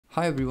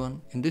Hi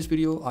everyone, in this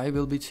video I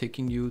will be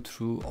taking you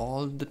through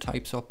all the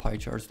types of pie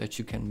charts that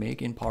you can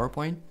make in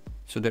PowerPoint.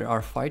 So there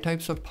are 5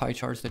 types of pie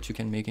charts that you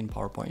can make in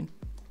PowerPoint.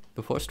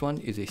 The first one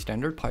is a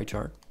standard pie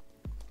chart.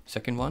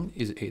 Second one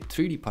is a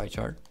 3D pie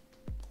chart.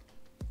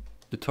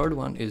 The third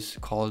one is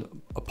called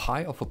a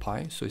pie of a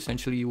pie. So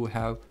essentially you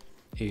have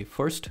a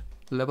first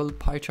level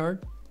pie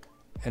chart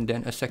and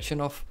then a section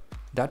of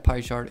that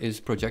pie chart is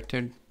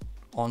projected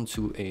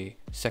onto a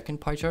second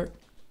pie chart.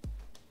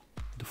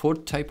 The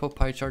fourth type of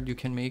pie chart you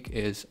can make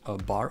is a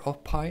bar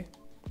of pie.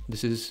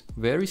 This is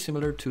very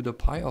similar to the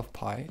pie of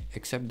pie,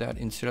 except that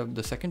instead of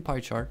the second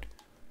pie chart,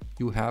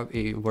 you have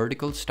a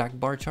vertical stack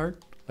bar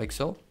chart like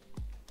so.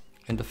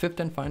 And the fifth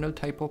and final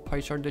type of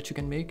pie chart that you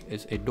can make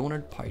is a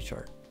donut pie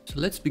chart.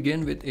 So let's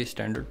begin with a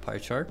standard pie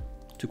chart.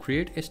 To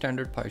create a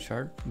standard pie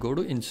chart, go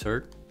to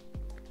Insert,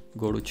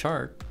 go to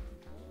Chart,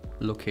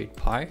 locate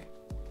Pie,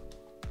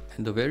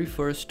 and the very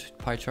first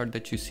pie chart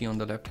that you see on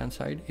the left hand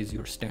side is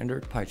your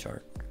standard pie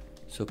chart.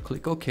 So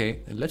click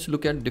OK, and let's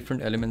look at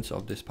different elements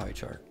of this pie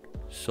chart.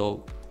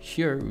 So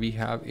here we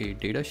have a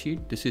data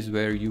sheet. This is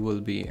where you will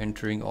be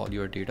entering all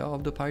your data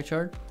of the pie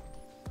chart.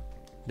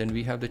 Then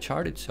we have the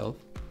chart itself.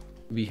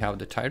 We have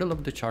the title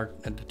of the chart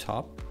at the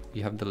top.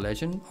 We have the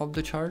legend of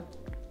the chart.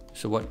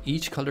 So what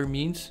each color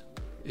means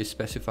is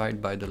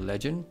specified by the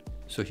legend.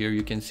 So here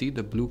you can see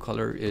the blue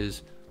color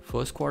is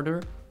first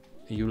quarter.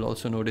 You'll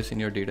also notice in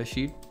your data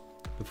sheet,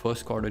 the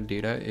first quarter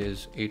data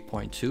is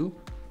 8.2.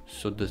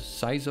 So the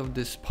size of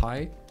this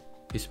pie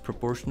is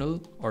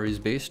proportional or is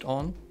based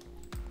on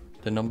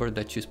the number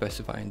that you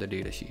specify in the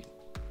data sheet.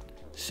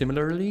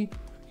 Similarly,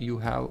 you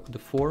have the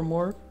 4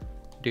 more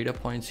data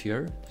points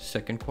here,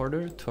 second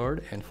quarter,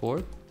 third and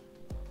fourth,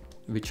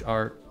 which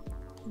are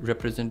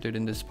represented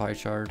in this pie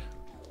chart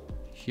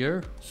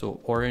here.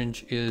 So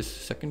orange is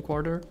second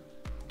quarter,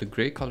 the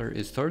gray color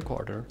is third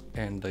quarter,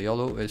 and the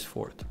yellow is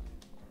fourth.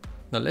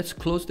 Now let's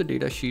close the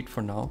data sheet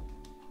for now.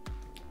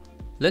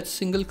 Let's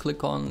single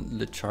click on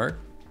the chart.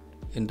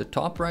 In the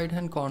top right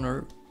hand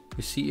corner,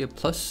 we see a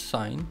plus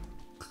sign.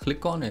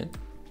 Click on it.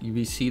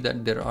 We see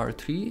that there are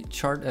 3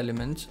 chart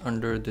elements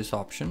under this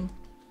option.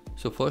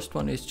 So first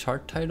one is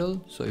chart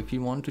title. So if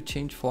you want to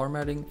change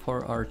formatting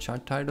for our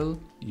chart title,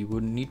 you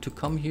would need to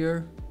come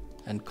here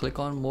and click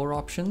on more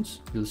options.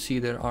 You'll see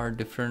there are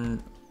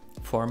different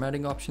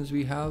formatting options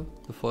we have.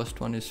 The first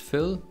one is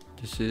fill.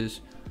 This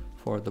is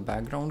for the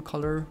background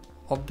color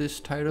of this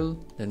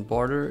title. Then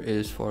border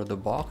is for the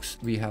box.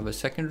 We have a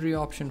secondary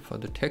option for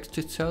the text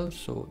itself.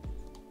 So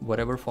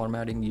whatever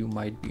formatting you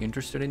might be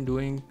interested in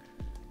doing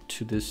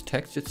to this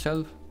text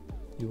itself,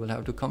 you will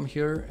have to come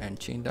here and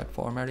change that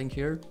formatting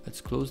here.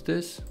 Let's close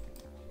this.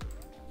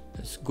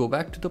 Let's go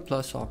back to the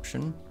plus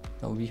option.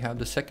 Now we have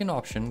the second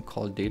option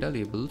called data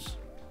labels.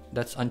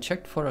 That's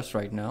unchecked for us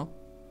right now.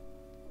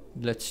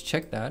 Let's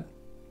check that.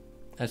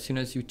 As soon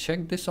as you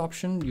check this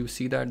option, you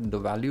see that the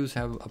values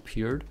have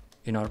appeared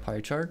in our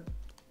pie chart.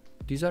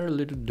 These are a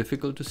little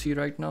difficult to see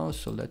right now,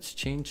 so let's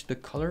change the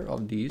color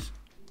of these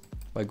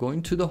by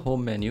going to the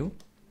home menu,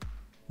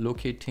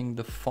 locating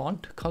the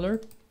font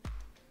color.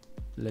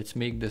 Let's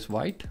make this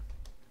white.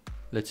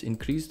 Let's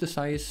increase the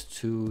size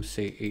to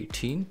say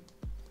 18.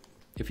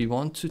 If you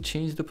want to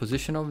change the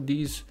position of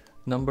these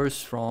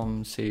numbers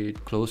from say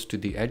close to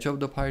the edge of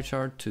the pie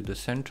chart to the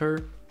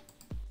center,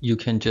 you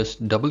can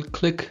just double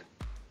click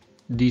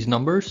these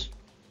numbers.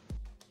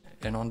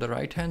 And on the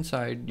right hand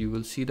side, you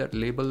will see that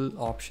label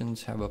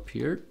options have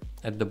appeared.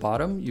 At the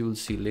bottom, you will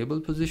see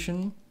label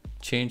position,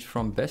 change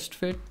from best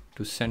fit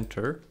to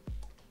center.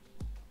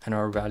 And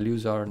our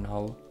values are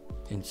now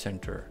in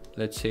center.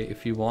 Let's say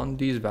if you want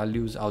these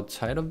values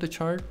outside of the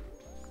chart,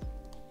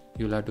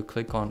 you'll have to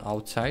click on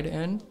outside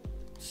end.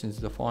 Since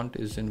the font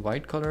is in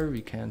white color, we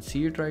can't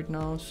see it right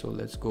now. So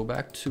let's go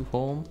back to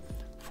home,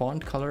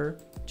 font color,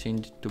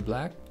 change it to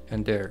black,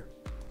 and there.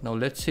 Now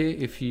let's say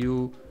if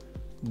you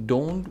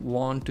don't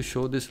want to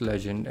show this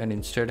legend and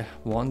instead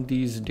want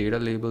these data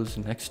labels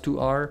next to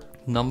our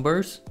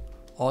numbers,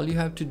 all you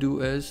have to do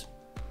is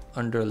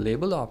under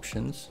label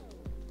options,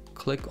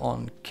 click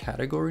on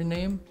category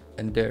name,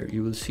 and there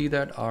you will see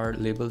that our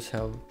labels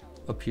have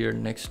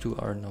appeared next to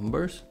our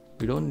numbers.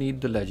 We don't need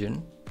the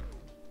legend.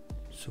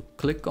 So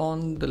click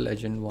on the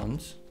legend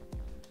once,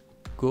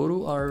 go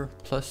to our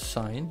plus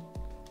sign.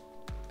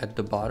 At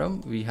the bottom,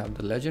 we have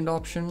the legend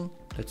option.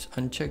 Let's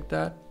uncheck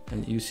that.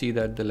 And you see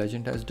that the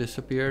legend has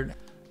disappeared.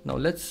 Now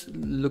let's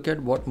look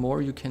at what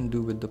more you can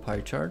do with the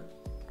pie chart.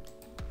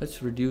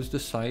 Let's reduce the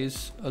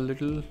size a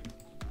little.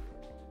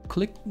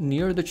 Click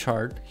near the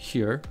chart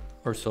here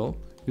or so.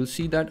 You'll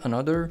see that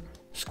another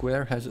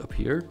square has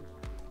appeared.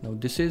 Now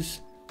this is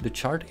the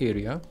chart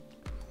area.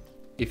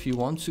 If you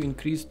want to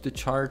increase the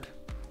chart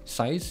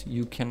size,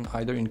 you can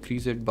either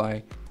increase it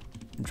by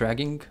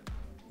dragging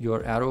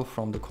your arrow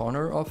from the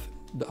corner of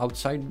the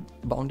outside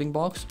bounding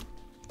box,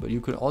 but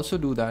you could also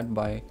do that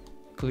by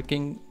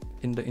clicking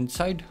in the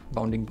inside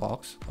bounding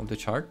box of the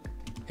chart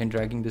and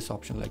dragging this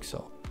option like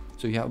so.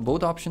 So you have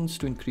both options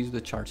to increase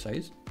the chart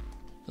size.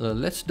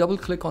 Let's double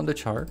click on the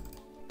chart.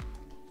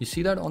 You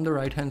see that on the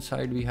right hand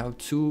side, we have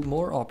two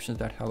more options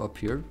that have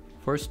appeared.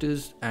 First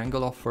is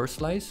angle of first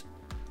slice.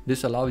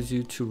 This allows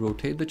you to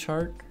rotate the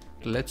chart.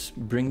 Let's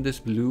bring this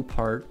blue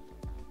part,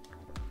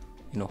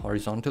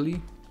 horizontally.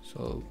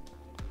 So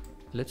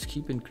let's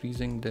keep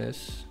increasing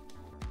this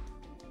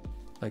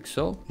like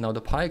so. Now the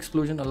pie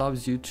explosion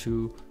allows you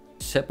to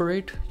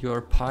separate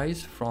your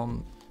pies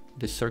from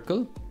this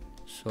circle.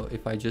 So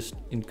if I just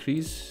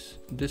increase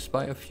this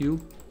by a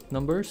few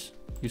numbers,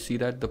 you see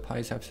that the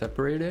pies have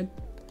separated.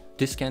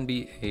 This can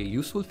be a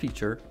useful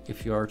feature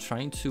if you are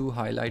trying to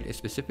highlight a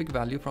specific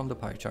value from the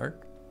pie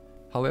chart.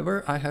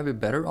 However, I have a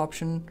better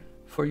option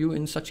for you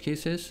in such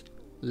cases.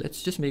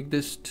 Let's just make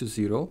this to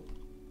 0.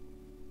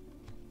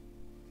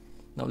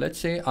 Now let's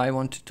say I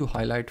wanted to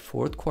highlight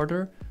fourth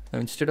quarter. Now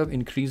instead of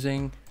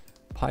increasing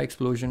pie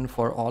explosion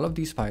for all of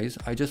these pies,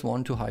 I just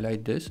want to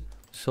highlight this.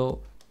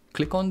 So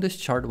click on this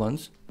chart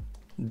once,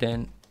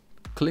 then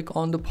click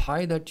on the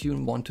pie that you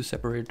want to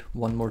separate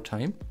one more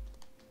time.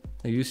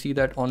 Now you see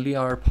that only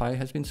our pie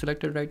has been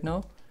selected right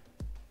now,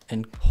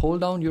 and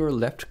hold down your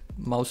left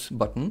mouse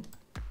button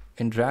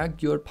and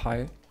drag your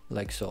pie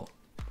like so.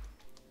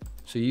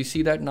 So you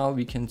see that now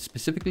we can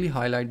specifically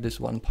highlight this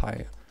one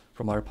pie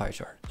from our pie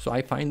chart. So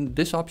I find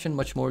this option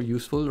much more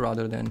useful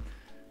rather than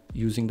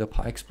using the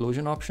pie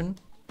explosion option.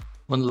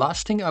 One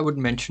last thing I would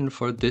mention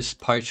for this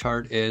pie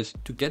chart is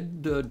to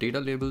get the data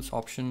labels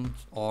options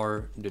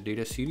or the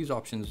data series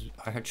options.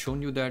 I had shown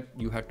you that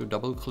you had to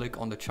double click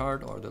on the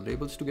chart or the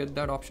labels to get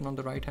that option on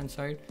the right hand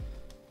side.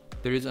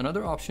 There is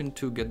another option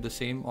to get the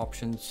same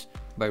options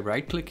by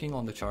right clicking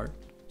on the chart.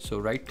 So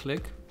right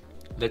click,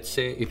 let's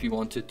say if you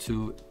wanted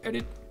to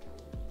edit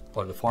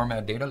or the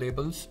format data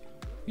labels,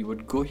 you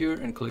would go here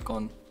and click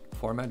on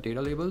format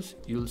data labels.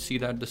 You'll see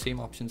that the same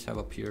options have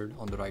appeared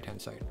on the right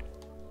hand side.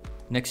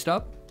 Next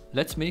up,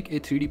 let's make a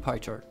 3D pie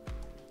chart.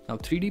 Now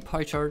 3D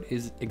pie chart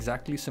is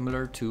exactly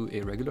similar to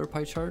a regular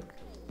pie chart,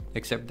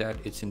 except that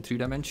it's in 3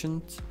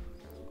 dimensions.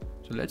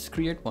 So let's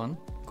create one.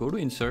 Go to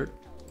insert,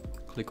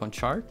 click on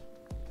chart,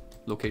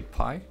 locate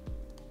pie,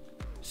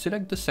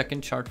 select the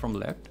second chart from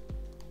left,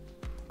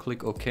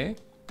 click OK.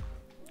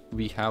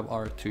 We have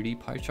our 3D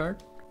pie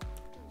chart.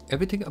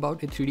 Everything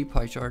about a 3D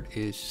pie chart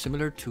is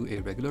similar to a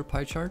regular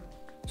pie chart.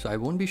 So I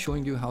won't be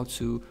showing you how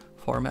to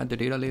format the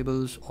data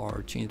labels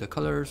or change the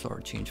colors or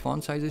change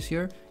font sizes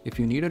here. If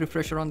you need a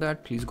refresher on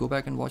that, please go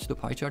back and watch the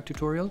pie chart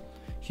tutorial.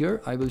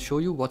 Here I will show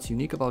you what's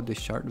unique about this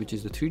chart, which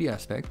is the 3D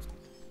aspect.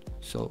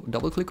 So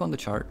double click on the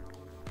chart,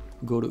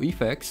 go to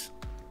effects,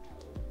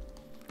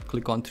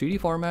 click on 3D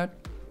format.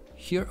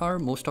 Here are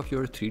most of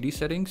your 3D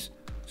settings.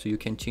 So you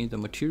can change the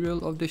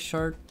material of this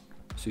chart.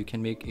 So you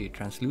can make a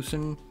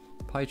translucent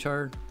pie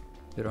chart.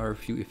 There are a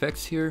few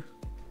effects here.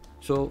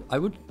 So I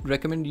would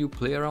recommend you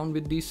play around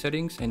with these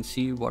settings and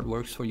see what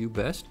works for you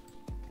best.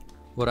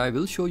 What I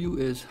will show you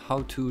is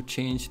how to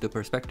change the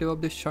perspective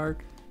of this chart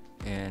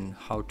and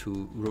how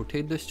to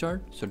rotate this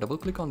chart. So double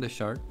click on this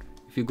chart.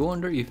 If you go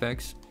under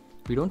effects,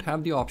 we don't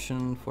have the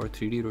option for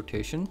 3D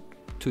rotation.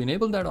 To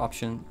enable that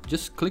option,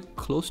 just click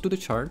close to the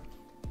chart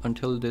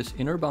until this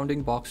inner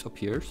bounding box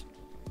appears.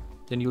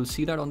 Then you'll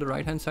see that on the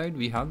right hand side,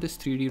 we have this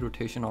 3D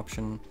rotation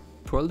option.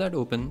 Twirl that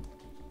open.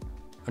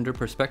 Under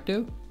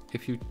perspective,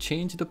 if you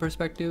change the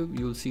perspective,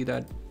 you'll see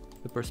that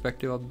the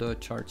perspective of the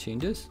chart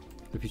changes.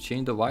 If you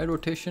change the Y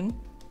rotation,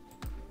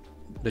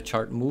 the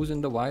chart moves in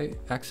the Y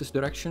axis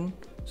direction.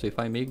 So if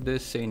I make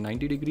this say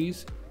 90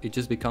 degrees, it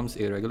just becomes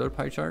a regular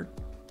pie chart.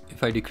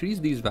 If I decrease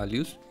these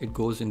values, it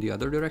goes in the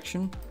other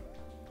direction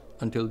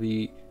until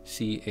we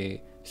see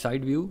a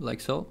side view like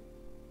so.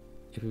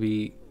 If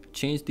we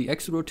change the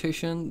X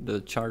rotation,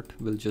 the chart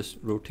will just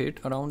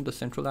rotate around the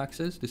central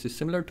axis. This is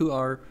similar to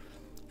our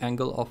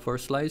angle of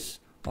first slice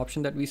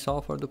option that we saw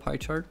for the pie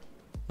chart.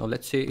 Now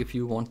let's say if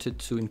you wanted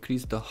to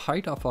increase the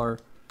height of our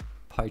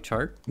pie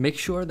chart, make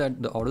sure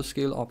that the auto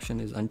scale option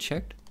is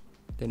unchecked,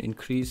 then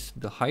increase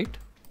the height,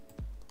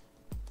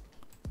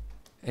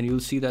 and you'll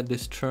see that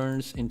this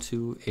turns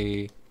into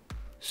a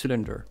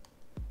cylinder.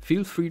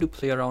 Feel free to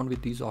play around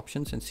with these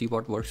options and see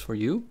what works for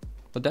you,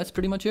 but that's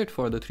pretty much it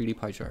for the 3D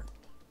pie chart.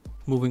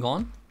 Moving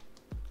on,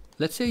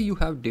 let's say you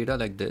have data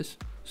like this.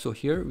 So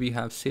here we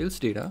have sales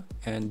data,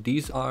 and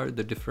these are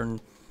the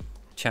different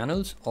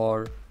channels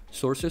or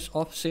sources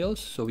of sales.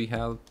 So we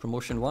have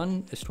promotion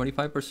 1 is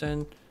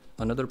 25%,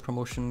 another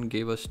promotion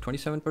gave us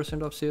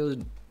 27% of sales,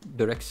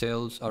 direct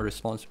sales are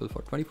responsible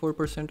for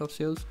 24% of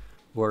sales,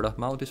 word of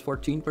mouth is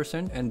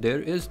 14%, and there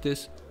is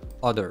this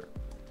other.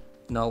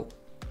 Now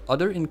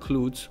other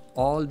includes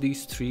all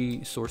these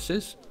 3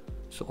 sources.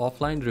 So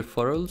offline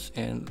referrals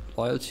and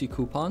loyalty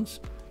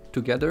coupons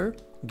together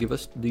give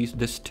us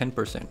this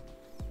 10%.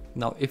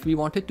 Now if we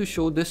wanted to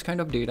show this kind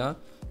of data,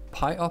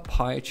 pie of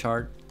pie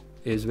chart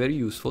is very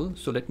useful.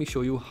 So let me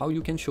show you how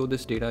you can show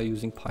this data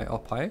using pie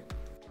of pie.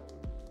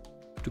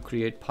 To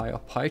create pie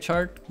of pie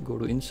chart, go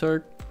to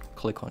insert,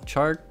 click on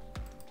chart,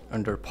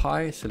 under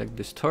pie, select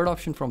this third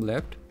option from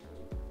left,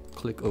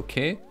 click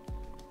OK.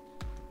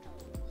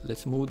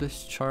 Let's move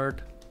this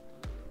chart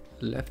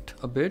left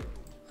a bit.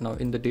 Now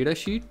in the data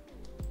sheet,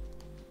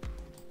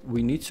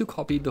 we need to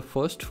copy the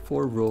first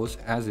 4 rows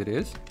as it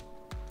is.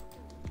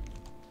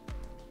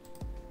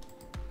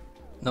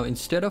 Now,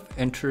 instead of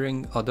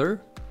entering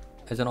other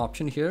as an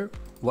option here,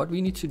 what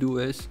we need to do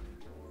is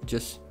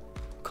just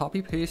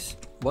copy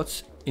paste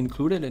what's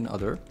included in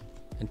other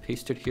and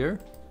paste it here.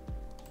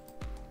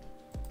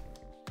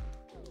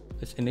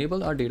 Let's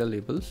enable our data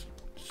labels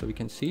so we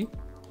can see.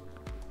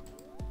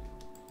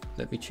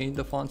 Let me change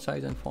the font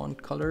size and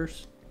font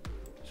colors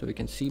so we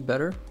can see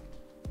better.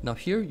 Now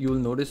here you'll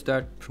notice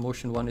that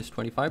promotion 1 is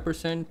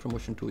 25%,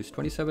 promotion 2 is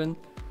 27%.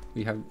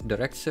 We have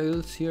direct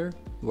sales here,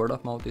 word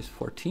of mouth is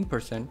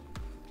 14%,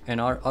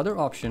 and our other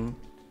option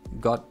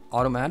got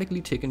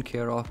automatically taken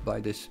care of by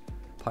this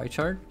pie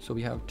chart. So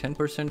we have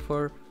 10%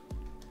 for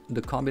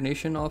the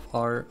combination of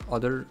our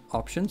other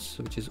options,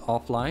 which is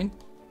offline,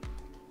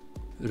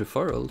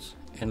 referrals,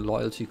 and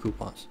loyalty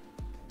coupons.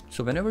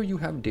 So whenever you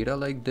have data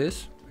like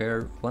this,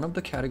 where one of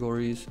the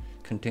categories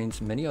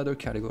contains many other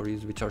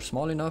categories which are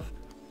small enough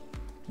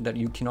that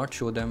you cannot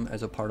show them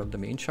as a part of the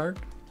main chart,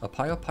 a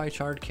pie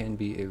chart can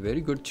be a very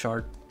good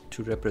chart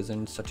to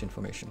represent such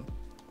information.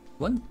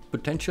 One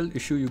potential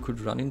issue you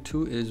could run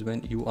into is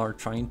when you are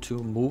trying to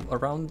move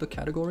around the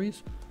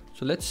categories.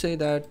 So let's say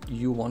that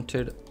you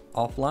wanted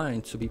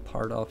offline to be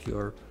part of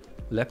your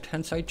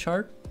left-hand side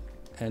chart,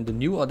 and the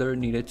new other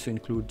needed to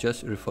include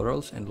just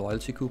referrals and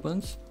loyalty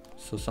coupons.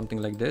 So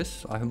something like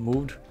this. I have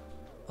moved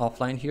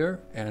offline here,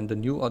 and the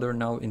new other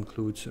now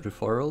includes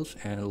referrals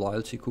and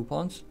loyalty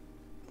coupons.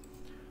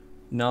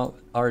 Now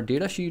our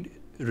data sheet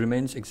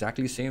remains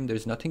exactly the same.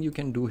 There's nothing you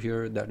can do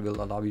here that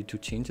will allow you to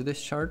change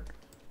this chart.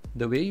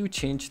 The way you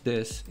change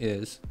this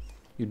is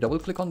you double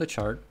click on the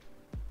chart.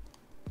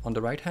 On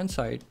the right hand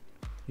side,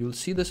 you'll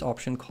see this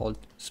option called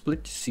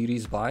split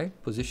series by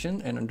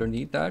position, and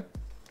underneath that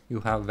you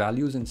have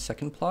values in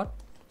second plot.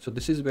 So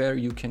this is where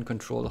you can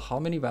control how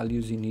many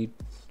values you need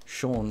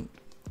shown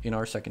in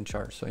our second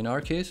chart. So in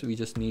our case, we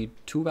just need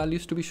 2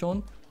 values to be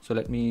shown. So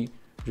let me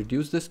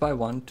reduce this by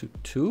 1 to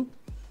 2.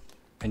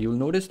 And you'll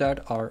notice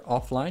that our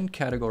offline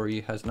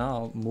category has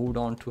now moved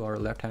on to our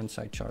left-hand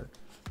side chart.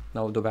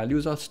 Now the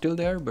values are still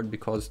there, but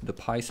because the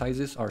pie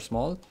sizes are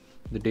small,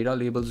 the data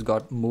labels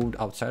got moved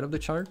outside of the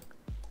chart.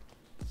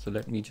 So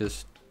let me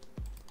just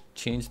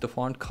change the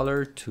font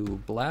color to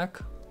black.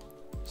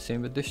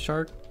 Same with this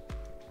chart.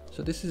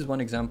 So this is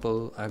one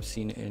example I've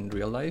seen in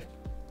real life.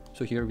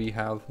 So here we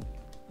have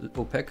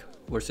OPEC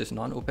versus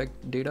non-OPEC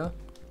data.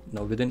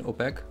 Now within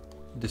OPEC,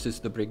 this is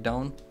the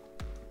breakdown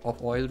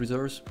of oil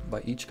reserves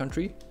by each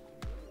country.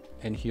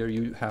 And here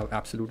you have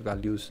absolute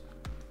values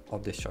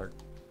of this chart.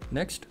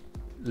 Next,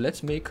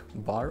 let's make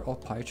bar of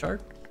pie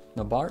chart.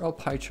 Now bar of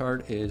pie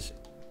chart is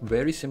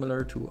very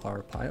similar to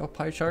our pie of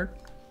pie chart,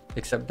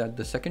 except that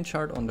the second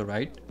chart on the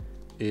right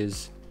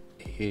is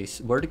a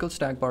vertical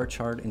stack bar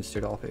chart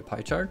instead of a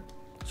pie chart.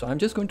 So I'm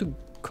just going to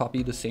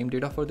copy the same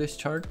data for this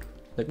chart.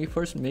 Let me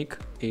first make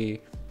a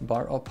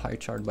bar of pie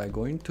chart by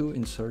going to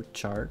insert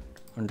chart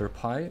under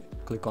pie,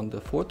 click on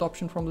the 4th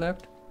option from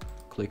left,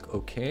 click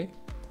OK.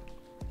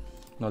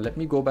 Now let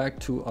me go back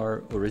to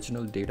our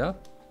original data.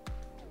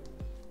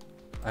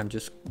 I'm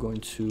just going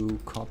to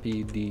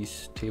copy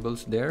these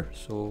tables there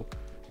so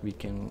we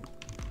can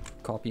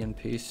copy and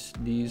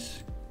paste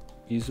these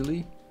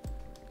easily.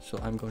 So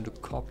I'm going to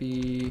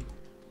copy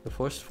the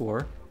first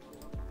 4,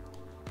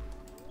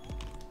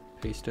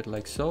 paste it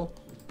like so,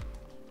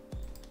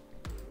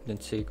 then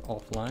take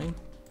offline,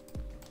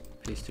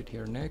 paste it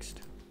here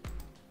next,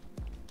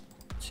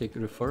 take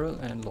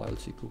referral and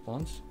loyalty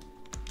coupons,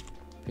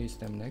 paste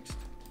them next.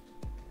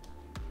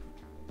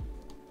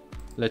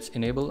 Let's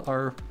enable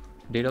our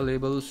data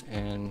labels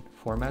and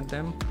format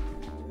them.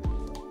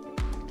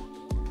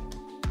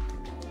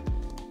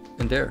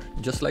 And there,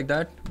 just like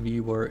that, we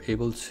were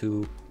able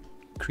to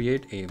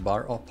create a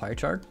bar of pie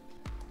chart.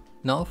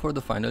 Now for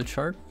the final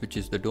chart, which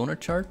is the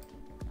donut chart.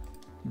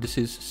 This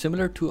is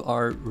similar to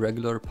our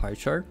regular pie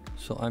chart.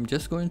 So I'm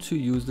just going to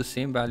use the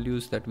same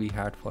values that we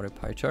had for a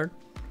pie chart.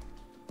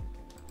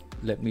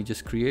 Let me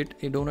just create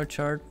a donut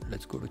chart.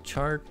 Let's go to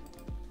chart,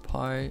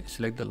 pie,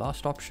 select the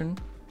last option.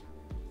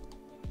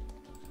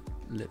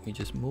 Let me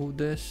just move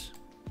this.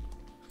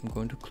 I'm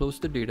going to close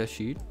the data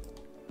sheet,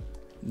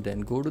 then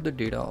go to the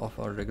data of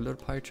our regular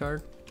pie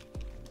chart,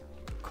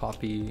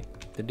 copy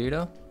the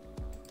data,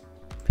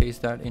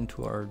 paste that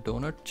into our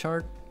donut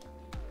chart,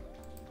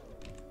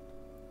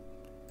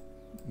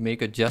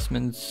 make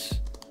adjustments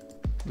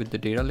with the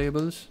data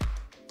labels.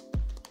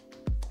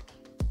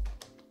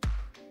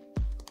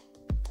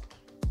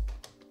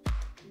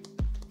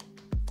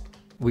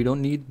 We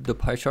don't need the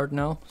pie chart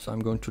now, so I'm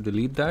going to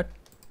delete that.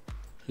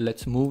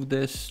 Let's move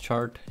this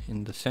chart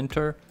in the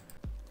center.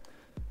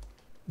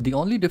 The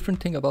only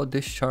different thing about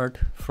this chart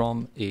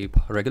from a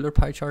regular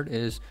pie chart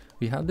is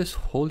we have this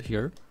hole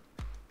here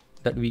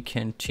that we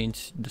can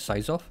change the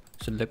size of.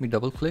 So let me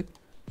double click.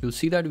 You'll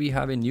see that we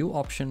have a new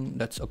option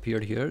that's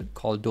appeared here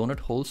called donut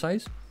hole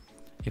size.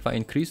 If I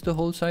increase the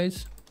hole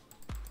size,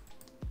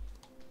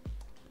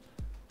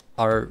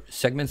 our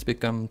segments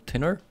become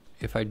thinner.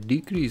 If I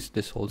decrease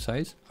this hole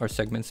size, our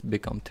segments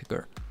become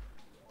thicker.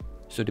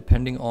 So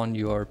depending on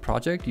your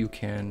project, you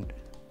can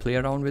play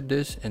around with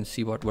this and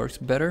see what works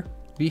better.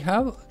 We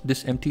have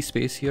this empty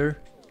space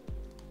here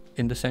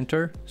in the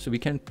center, so we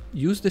can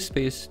use this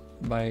space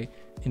by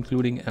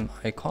including an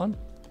icon.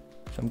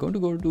 So I'm going to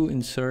go to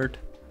insert,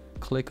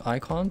 click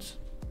icons,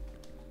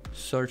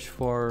 search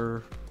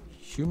for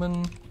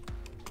human,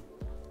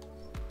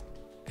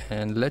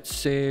 and let's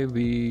say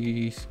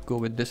we go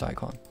with this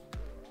icon.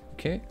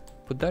 Okay,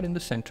 put that in the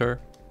center,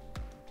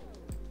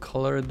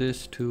 color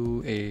this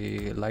to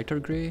a lighter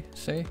gray,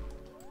 say,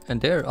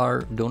 and there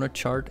our donut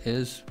chart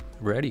is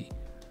ready.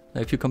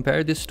 Now if you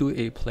compare this to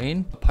a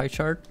plain pie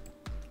chart,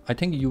 I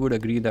think you would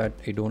agree that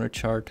a donut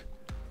chart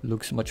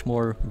looks much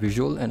more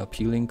visual and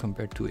appealing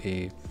compared to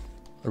a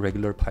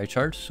regular pie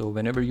chart. So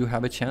whenever you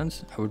have a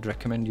chance, I would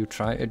recommend you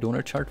try a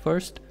donut chart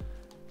first.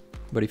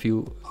 But if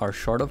you are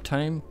short of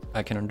time,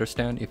 I can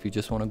understand if you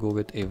just want to go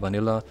with a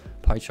vanilla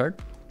pie chart.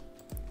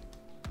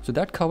 So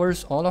that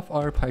covers all of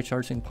our pie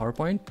charts in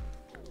PowerPoint.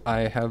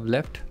 I have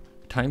left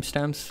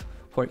timestamps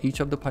for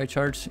each of the pie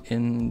charts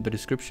in the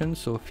description,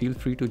 so feel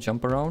free to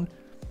jump around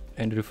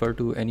and refer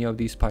to any of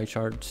these pie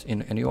charts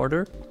in any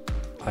order.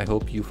 I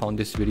hope you found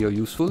this video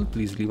useful.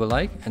 Please leave a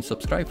like and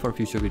subscribe for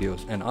future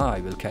videos, and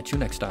I will catch you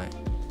next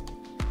time.